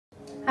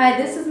Hi,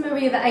 this is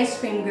Maria the Ice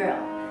Cream Girl,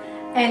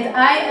 and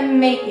I am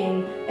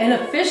making an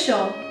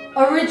official,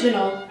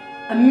 original,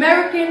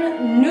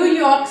 American, New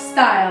York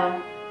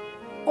style,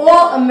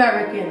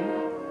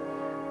 all-American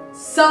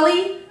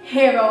Sully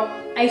Hero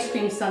ice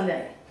cream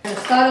sundae. I'm going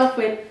to start off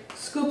with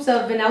scoops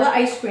of vanilla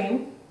ice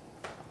cream.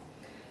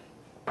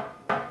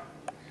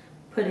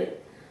 Put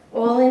it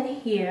all in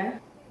here.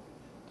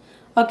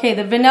 Okay,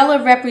 the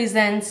vanilla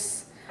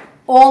represents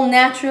all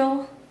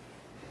natural,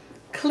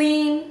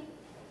 clean,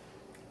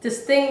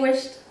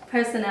 distinguished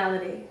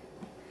personality,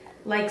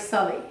 like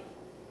Sully.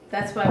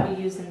 That's why we're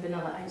using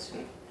vanilla ice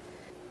cream.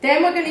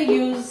 Then we're going to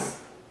use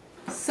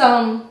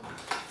some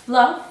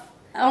fluff,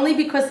 only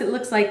because it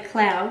looks like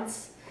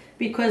clouds,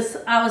 because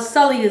our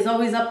Sully is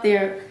always up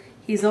there.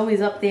 He's always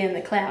up there in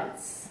the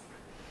clouds.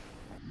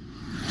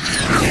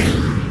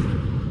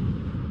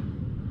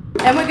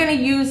 And we're going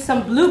to use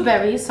some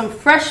blueberries, some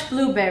fresh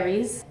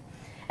blueberries.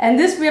 And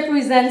this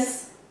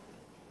represents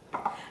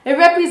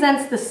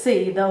the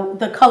sea,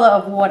 the color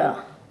of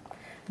water,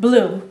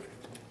 blue.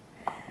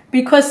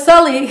 Because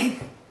Sully,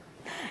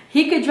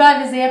 he could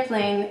drive his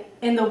airplane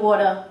in the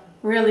water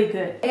really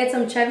good. Add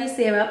some cherry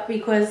syrup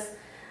because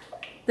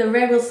the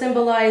red will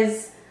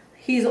symbolize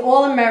he's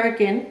all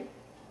American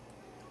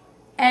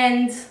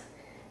and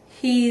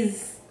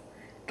he's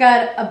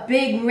got a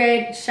big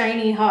red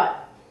shiny heart.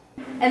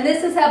 And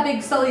this is how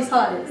big Sully's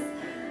heart is.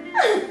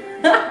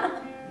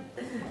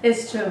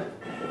 It's true.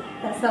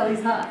 That's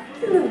Sully's heart.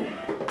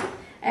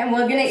 And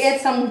we're going to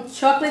add some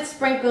chocolate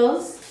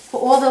sprinkles for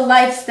all the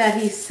lights that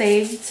he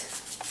saved.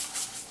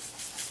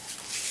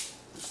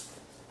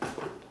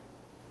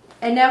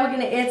 And now we're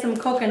going to add some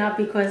coconut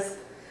because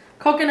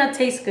coconut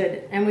tastes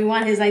good. And we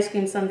want his ice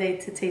cream sundae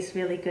to taste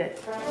really good.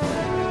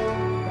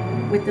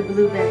 With the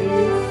blueberries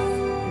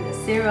and the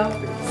syrup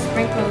and the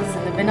sprinkles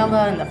and the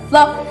vanilla and the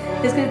fluff.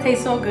 It's going to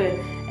taste so good.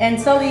 And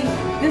Sully,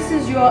 this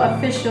is your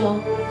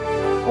official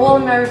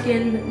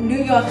all-American,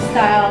 New York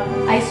style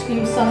ice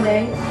cream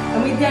sundae.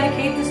 And we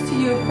dedicate this to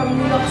you from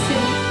New York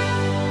City.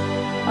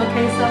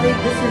 Okay, Sully,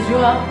 this is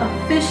your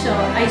official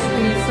ice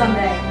cream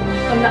sundae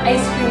from the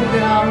Ice Cream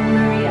Girl,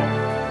 Maria.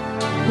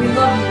 We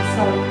love you,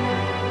 Sully.